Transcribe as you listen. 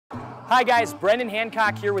Hi guys, Brendan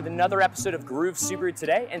Hancock here with another episode of Groove Subaru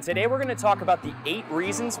today, and today we're going to talk about the 8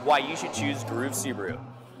 reasons why you should choose Groove Subaru.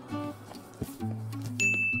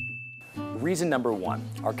 Reason number 1,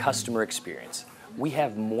 our customer experience. We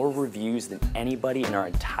have more reviews than anybody in our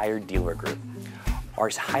entire dealer group. Our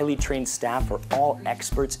highly trained staff are all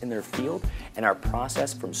experts in their field, and our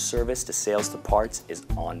process from service to sales to parts is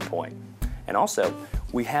on point. And also,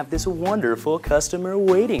 we have this wonderful customer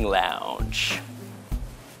waiting lounge.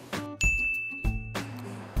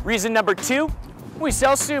 Reason number 2, we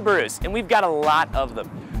sell Subarus, and we've got a lot of them.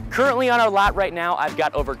 Currently on our lot right now, I've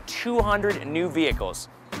got over 200 new vehicles.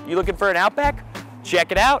 You looking for an Outback?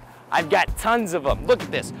 Check it out. I've got tons of them. Look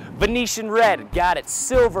at this. Venetian red, got it.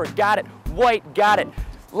 Silver, got it. White, got it.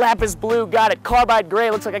 Lapis blue, got it. Carbide gray,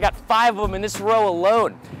 looks like I got 5 of them in this row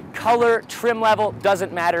alone. Color, trim level,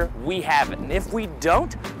 doesn't matter, we have it. And if we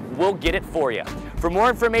don't, we'll get it for you. For more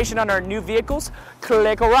information on our new vehicles,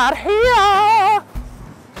 click right here.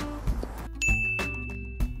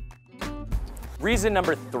 Reason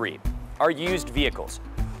number 3, our used vehicles.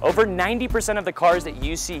 Over 90% of the cars that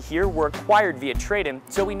you see here were acquired via trade-in,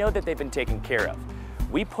 so we know that they've been taken care of.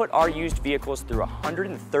 We put our used vehicles through a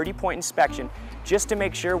 130-point inspection just to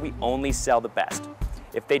make sure we only sell the best.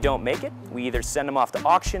 If they don't make it, we either send them off to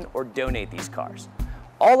auction or donate these cars.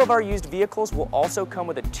 All of our used vehicles will also come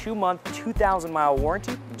with a 2-month, 2,000-mile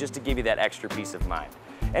warranty, just to give you that extra peace of mind.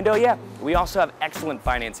 And oh yeah, we also have excellent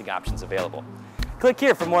financing options available. Click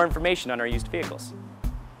here for more information on our used vehicles.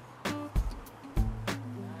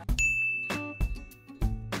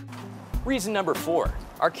 Reason number 4,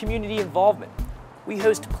 our community involvement. We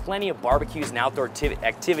host plenty of barbecues and outdoor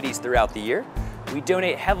activities throughout the year. We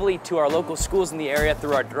donate heavily to our local schools in the area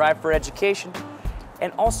through our Drive for Education,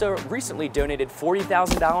 and also recently donated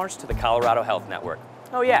 $40,000 to the Colorado Health Network.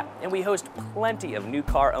 Oh yeah, and we host plenty of new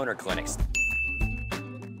car owner clinics.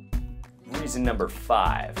 Reason number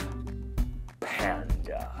 5,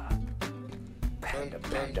 Panda. Panda,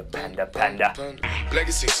 panda, panda, panda.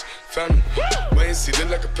 Legacies, found wait and see,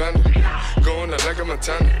 look like a panda. Going out like a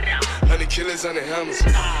Montana. Honey killers on the hammers.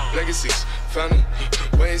 Legacies, found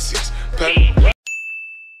wait and see, panda.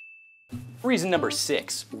 Reason number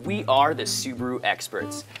 6, we are the Subaru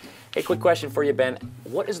experts. Hey, quick question for you, Ben.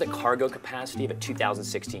 What is the cargo capacity of a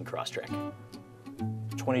 2016 Crosstrek?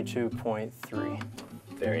 22.3.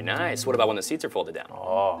 Very nice. What about when the seats are folded down?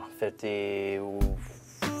 Oh,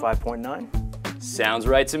 55.9. Sounds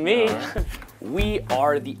right to me. We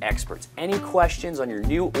are the experts. Any questions on your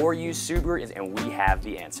new or used Subaru, and we have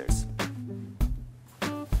the answers.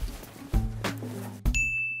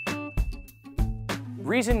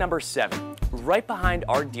 Reason number 7, right behind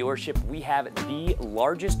our dealership, we have the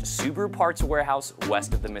largest Subaru parts warehouse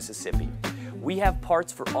west of the Mississippi. We have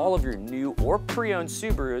parts for all of your new or pre-owned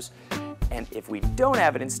Subarus, and if we don't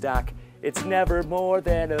have it in stock, it's never more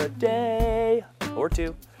than a day or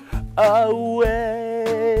 2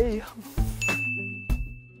 away.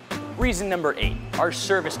 Reason number 8, our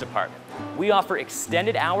service department. We offer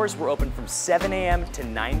extended hours. We're open from 7 a.m. to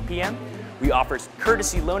 9 p.m. We offer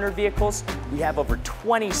courtesy loaner vehicles. We have over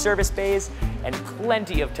 20 service bays and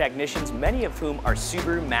plenty of technicians, many of whom are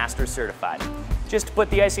Subaru Master Certified. Just to put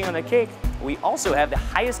the icing on the cake, we also have the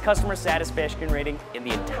highest customer satisfaction rating in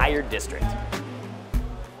the entire district.